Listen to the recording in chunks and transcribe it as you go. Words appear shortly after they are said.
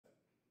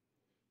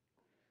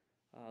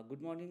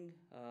Good morning,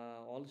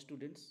 all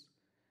students.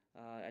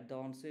 At the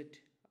onset,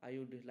 I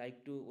would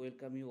like to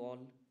welcome you all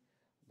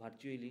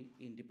virtually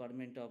in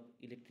Department of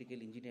Electrical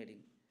Engineering.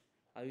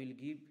 I will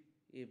give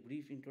a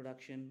brief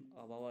introduction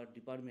of our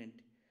department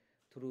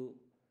through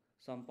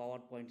some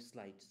PowerPoint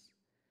slides.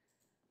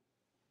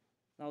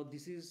 Now,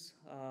 this is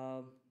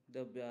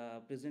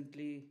the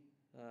presently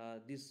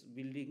this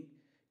building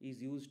is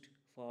used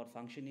for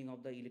functioning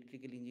of the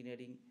electrical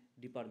engineering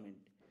department.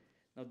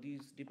 Now,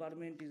 this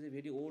department is a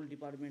very old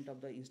department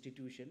of the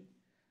institution,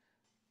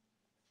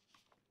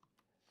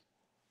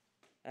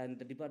 and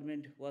the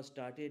department was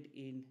started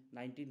in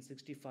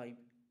 1965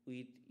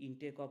 with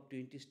intake of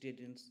 20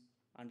 students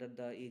under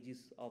the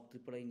aegis of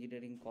Tripura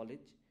Engineering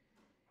College,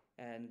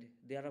 and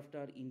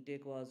thereafter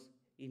intake was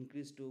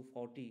increased to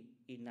 40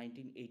 in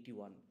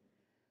 1981.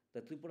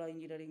 The Tripura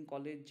Engineering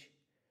College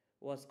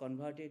was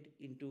converted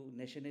into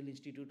National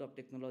Institute of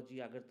Technology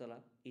Agartala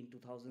in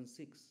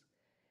 2006,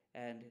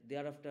 and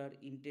thereafter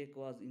intake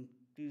was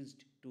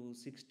increased to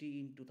 60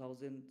 in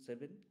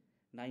 2007,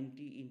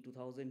 90 in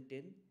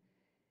 2010,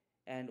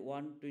 and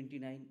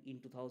 129 in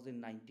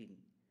 2019.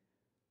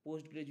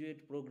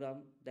 Postgraduate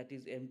program, that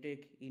is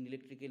MTech in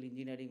electrical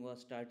engineering,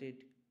 was started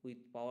with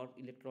power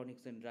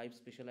electronics and drive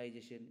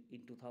specialization in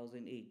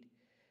 2008.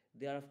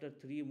 Thereafter,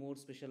 three more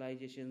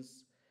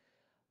specializations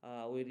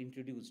were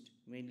introduced,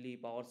 mainly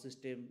power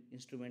system,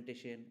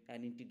 instrumentation,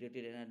 and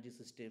integrated energy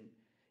system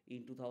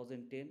in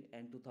 2010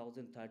 and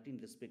 2013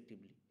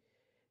 respectively.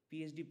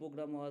 PhD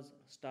program was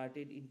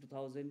started in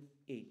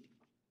 2008.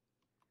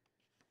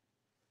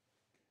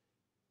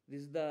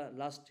 This is the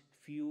last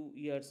few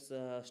years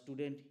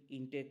student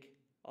intake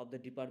of the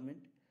department.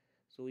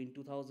 So in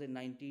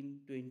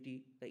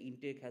 2019-20, the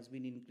intake has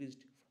been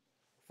increased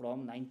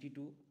from 90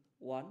 to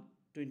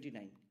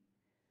 129.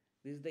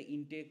 This is the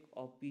intake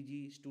of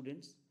PG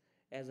students.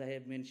 As I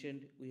have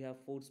mentioned, we have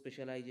 4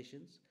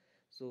 specializations.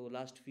 So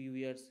last few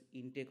years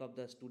intake of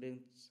the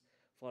students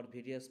for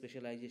various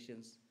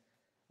specializations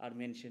are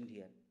mentioned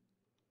here.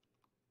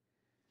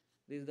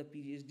 This is the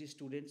PhD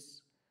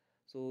students.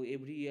 So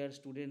every year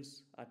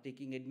students are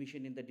taking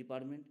admission in the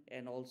department,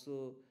 and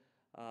also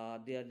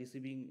they are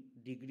receiving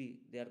degree,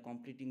 they are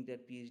completing their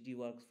PhD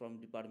works from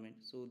department.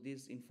 So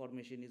this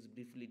information is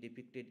briefly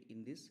depicted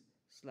in this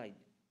slide.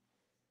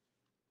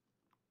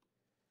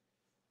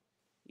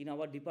 In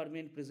our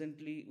department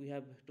presently we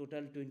have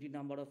total 20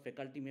 number of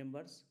faculty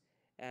members,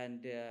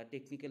 and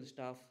technical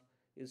staff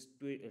is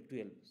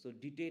 12. So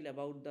detail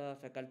about the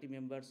faculty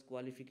members,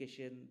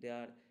 qualification,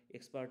 their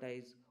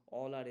expertise,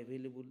 all are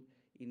available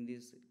in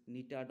this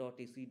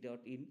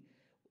nita.ac.in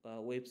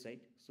website.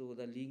 So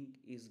the link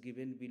is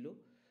given below.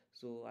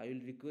 So I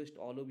will request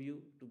all of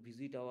you to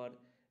visit our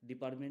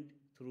department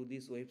through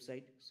this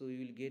website, so you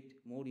will get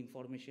more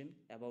information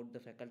about the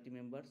faculty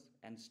members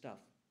and staff.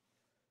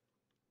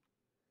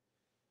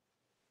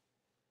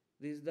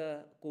 This is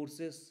the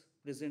courses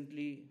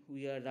presently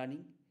we are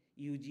running.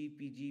 UG,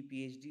 PG,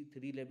 PhD,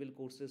 3 level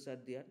courses are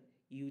there.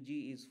 UG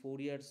is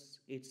 4 years,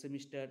 8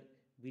 semester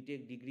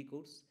BTech degree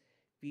course.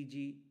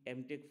 PG,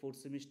 MTech 4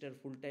 semester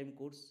full-time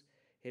course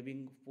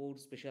having 4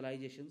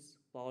 specializations: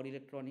 power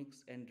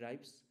electronics and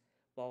drives,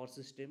 power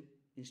system,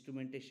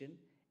 instrumentation,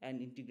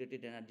 and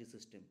integrated energy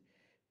system.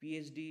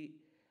 PhD,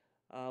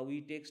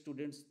 we take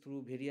students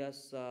through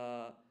various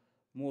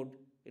mode: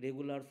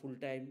 regular,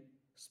 full-time,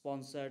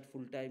 sponsored,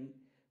 full-time,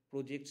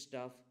 project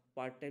staff,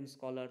 part-time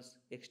scholars,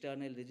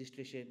 external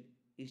registration,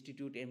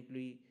 institute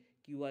employee,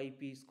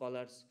 QIP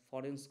scholars,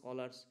 foreign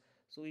scholars.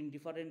 So in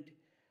different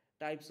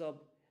types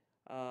of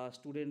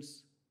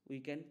students we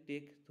can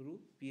take through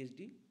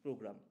PhD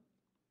program.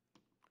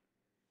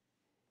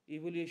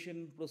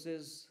 Evaluation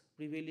process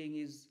prevailing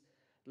is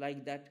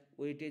like that: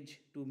 weightage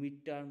to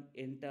midterm,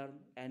 end term,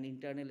 and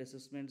internal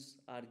assessments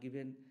are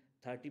given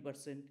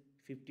 30%,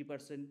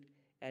 50%,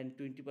 and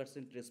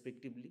 20%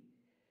 respectively.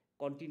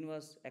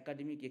 Continuous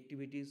academic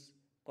activities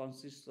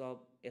consists of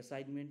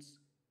assignments,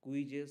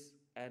 quizzes,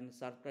 and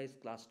surprise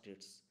class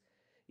tests.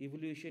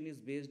 Evaluation is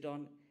based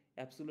on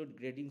absolute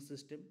grading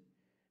system.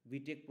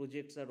 BTech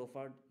projects are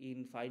offered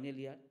in final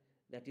year,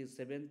 that is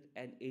 7th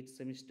and 8th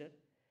semester.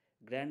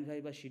 Grand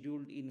Viva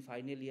scheduled in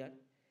final year,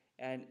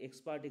 and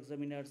expert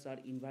examiners are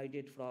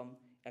invited from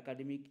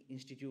academic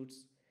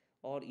institutes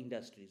or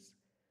industries.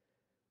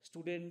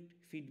 Student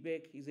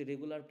feedback is a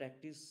regular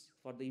practice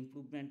for the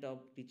improvement of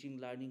teaching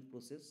learning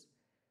process.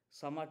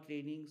 Summer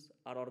trainings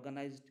are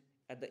organized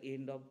at the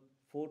end of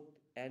 4th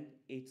and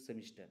 8th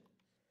semester.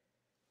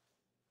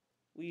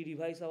 We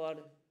revise our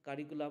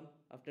curriculum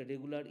after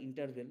regular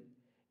interval,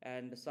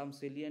 and some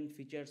salient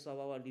features of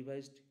our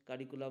revised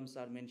curriculums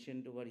are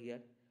mentioned over here.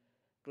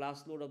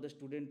 Class load of the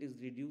student is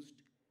reduced.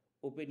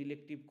 Open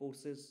elective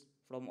courses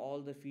from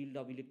all the field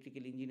of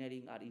electrical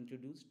engineering are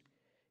introduced.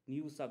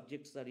 New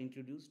subjects are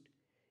introduced.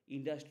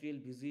 Industrial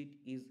visit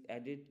is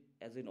added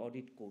as an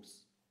audit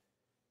course.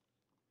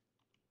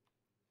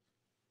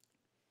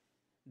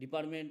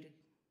 Department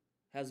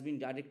has been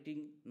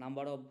directing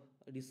number of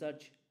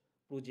research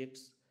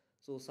projects.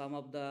 So some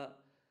of the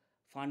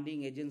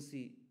funding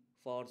agency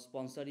for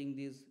sponsoring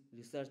these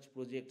research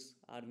projects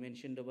are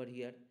mentioned over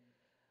here.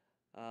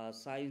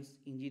 Science,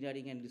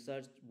 Engineering and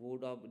Research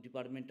Board of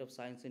Department of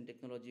Science and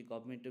Technology,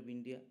 Government of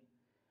India,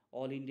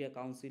 All India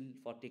Council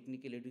for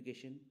Technical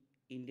Education,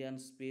 Indian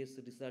Space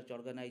Research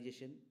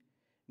Organization,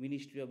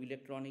 Ministry of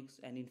Electronics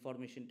and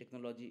Information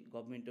Technology,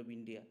 Government of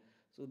India.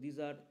 So these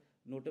are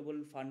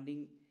notable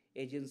funding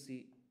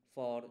agency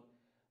for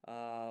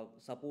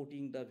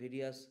supporting the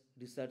various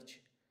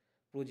research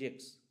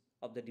projects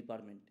of the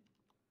department.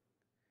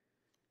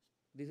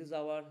 This is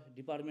our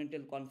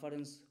departmental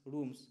conference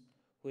rooms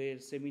where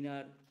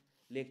seminar,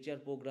 lecture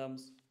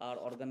programs are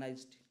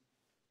organized.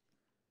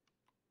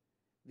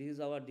 This is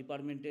our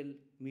departmental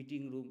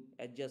meeting room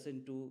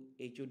adjacent to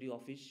HOD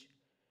office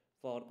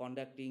for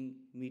conducting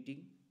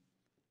meeting.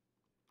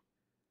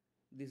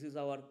 This is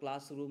our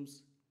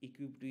classrooms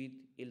equipped with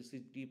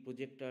LCD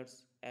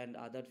projectors and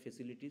other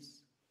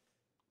facilities.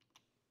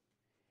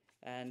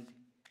 And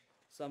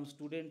some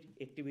student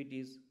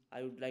activities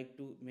I would like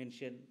to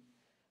mention.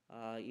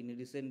 In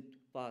recent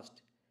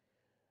past,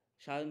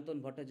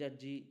 Sayantan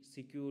Bhattacharya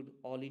secured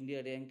All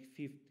India rank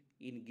 5th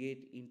in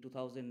GATE in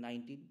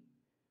 2019.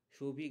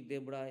 Shobhik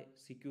Debray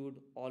secured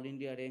All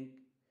India rank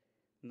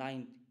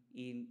 9th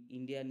in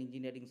Indian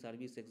Engineering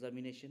Service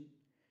Examination.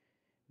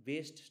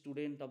 Best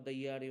Student of the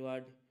Year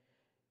award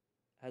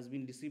has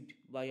been received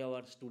by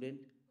our student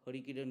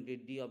Harikiran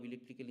Reddy of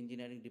Electrical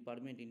Engineering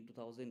Department in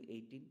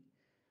 2018.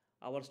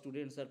 Our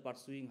students are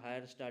pursuing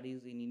higher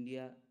studies in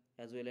India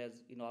as well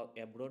as in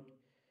abroad.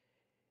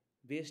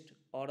 Best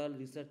Oral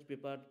Research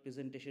Paper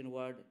Presentation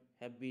Award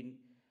have been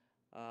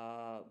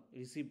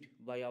received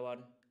by our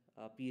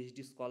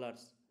PhD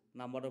scholars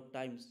number of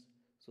times.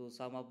 So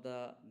some of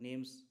the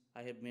names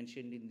I have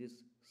mentioned in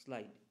this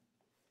slide.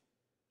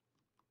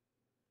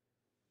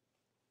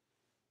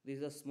 This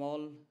is a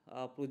small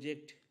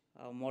project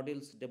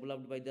models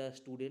developed by the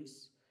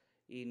students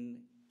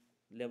in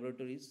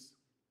laboratories.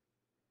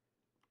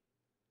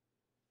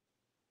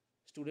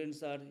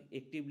 Students are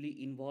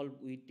actively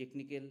involved with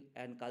technical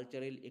and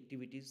cultural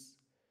activities.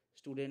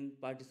 Students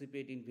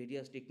participate in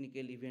various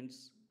technical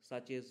events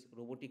such as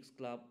Robotics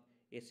Club,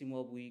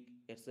 Asimov Week,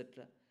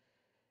 etc.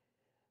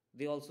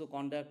 They also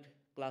conduct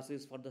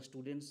classes for the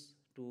students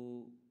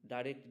to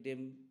direct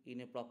them in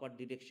a proper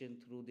direction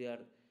through their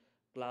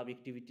club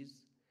activities.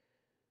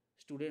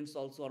 Students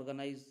also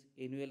organize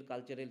annual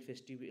cultural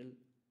festival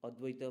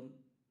Advaitam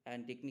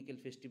and technical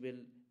festival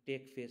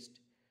Tech Fest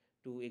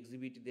to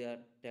exhibit their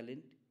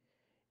talent.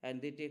 And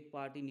they take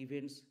part in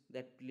events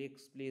that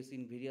takes place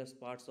in various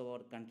parts of our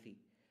country.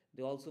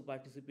 They also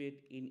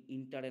participate in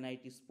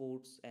inter-NIT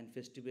sports and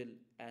festival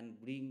and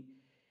bring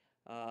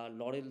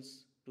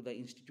laurels to the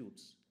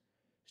institutes.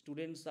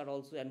 Students are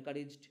also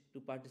encouraged to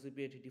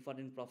participate in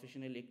different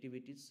professional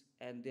activities,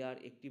 and they are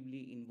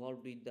actively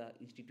involved with the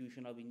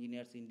Institution of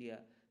Engineers India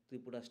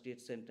Tripura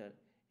State Center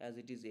as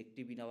it is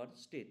active in our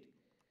state.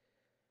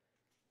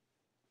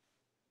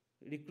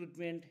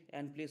 Recruitment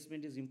and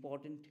placement is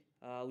important.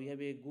 We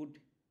have a good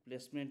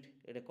placement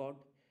record,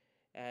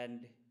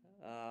 and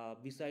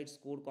besides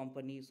core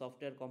companies,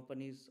 software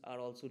companies are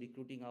also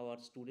recruiting our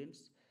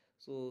students.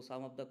 So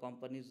some of the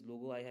companies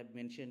logo I have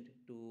mentioned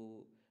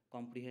to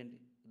comprehend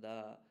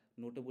the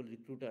notable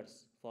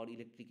recruiters for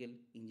electrical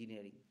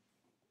engineering.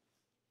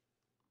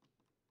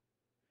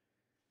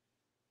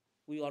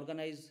 We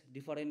organize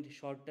different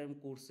short-term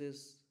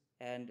courses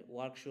and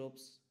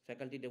workshops,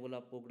 faculty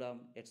develop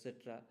program,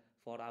 etc.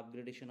 for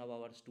upgradation of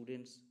our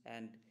students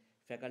and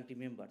faculty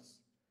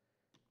members.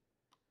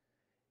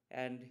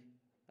 And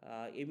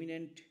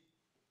eminent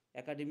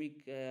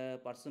academic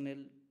personnel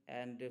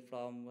and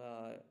from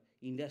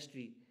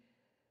industry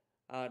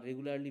are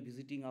regularly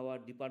visiting our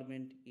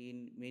department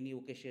in many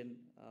occasions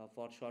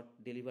for short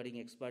delivering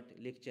expert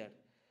lecture.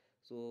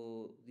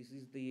 So this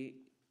is the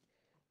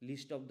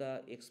list of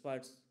the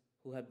experts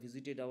who have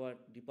visited our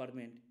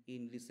department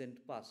in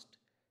recent past.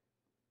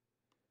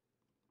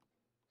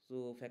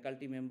 So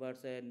faculty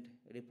members and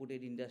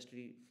reputed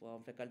industry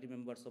from faculty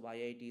members of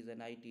IITs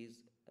and ITs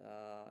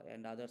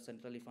and other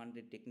centrally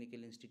funded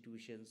technical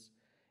institutions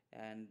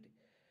and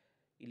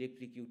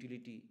electric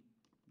utility,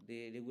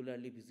 they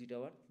regularly visit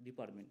our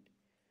department.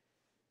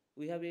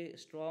 We have a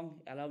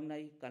strong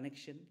alumni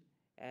connection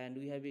and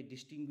we have a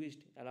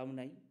distinguished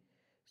alumni.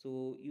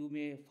 So you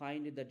may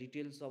find the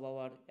details of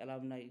our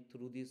alumni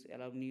through this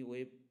alumni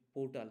web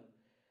portal,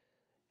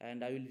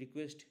 and I will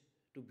request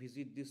to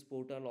visit this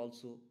portal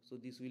also, so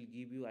this will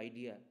give you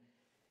idea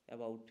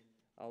about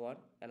our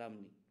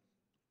alumni.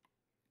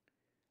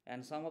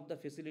 And some of the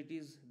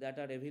facilities that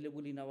are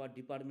available in our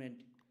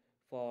department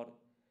for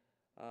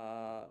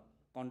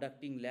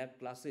conducting lab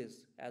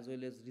classes as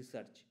well as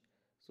research.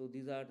 So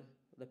these are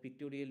the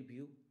pictorial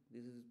view.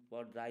 This is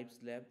for drives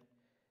lab,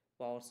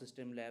 power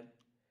system lab,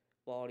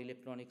 power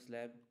electronics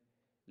lab,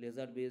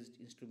 laser based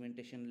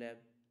instrumentation lab,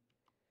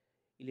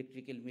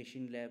 electrical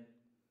machine lab,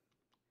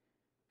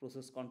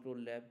 process control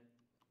lab,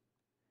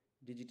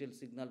 digital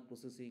signal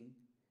processing,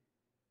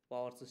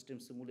 power system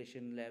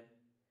simulation lab,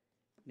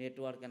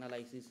 network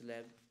analysis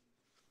lab,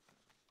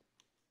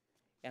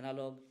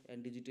 analog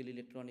and digital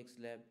electronics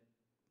lab,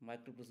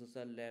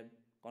 microprocessor lab,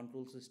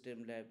 control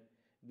system lab,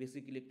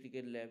 basic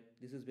electrical lab.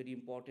 This is very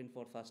important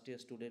for first year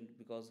student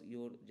because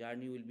your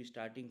journey will be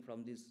starting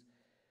from this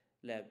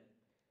lab.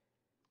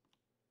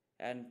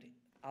 And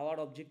our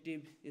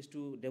objective is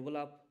to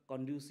develop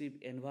conducive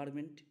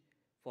environment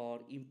for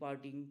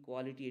imparting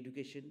quality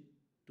education,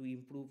 to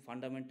improve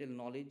fundamental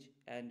knowledge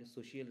and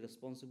social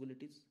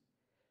responsibilities,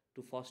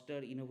 to foster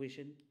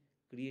innovation,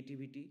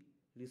 creativity,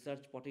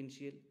 research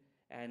potential,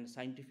 and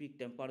scientific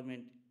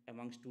temperament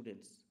among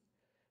students,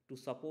 to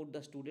support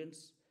the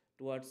students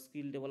towards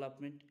skill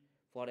development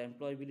for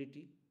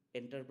employability,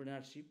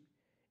 entrepreneurship,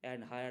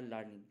 and higher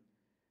learning,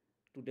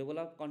 to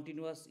develop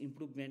continuous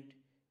improvement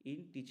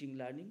in teaching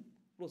learning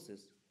process.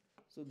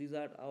 So these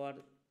are our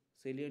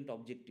salient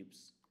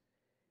objectives.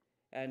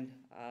 And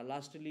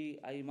lastly,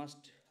 I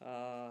must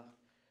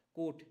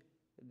quote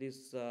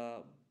these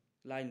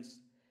lines: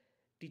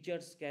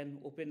 teachers can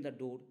open the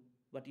door,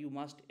 but you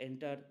must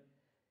enter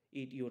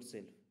it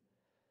yourself.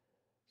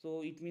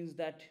 So it means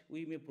that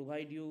we may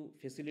provide you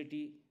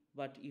facility,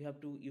 but you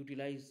have to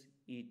utilize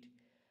it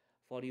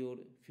for your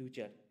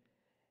future.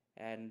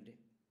 And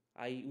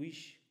I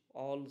wish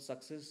all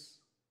success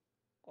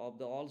of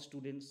the all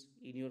students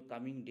in your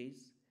coming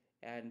days,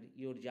 and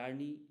your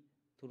journey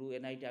through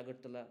NIT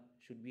Agartala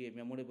should be a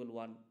memorable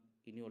one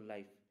in your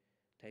life.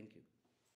 Thank you.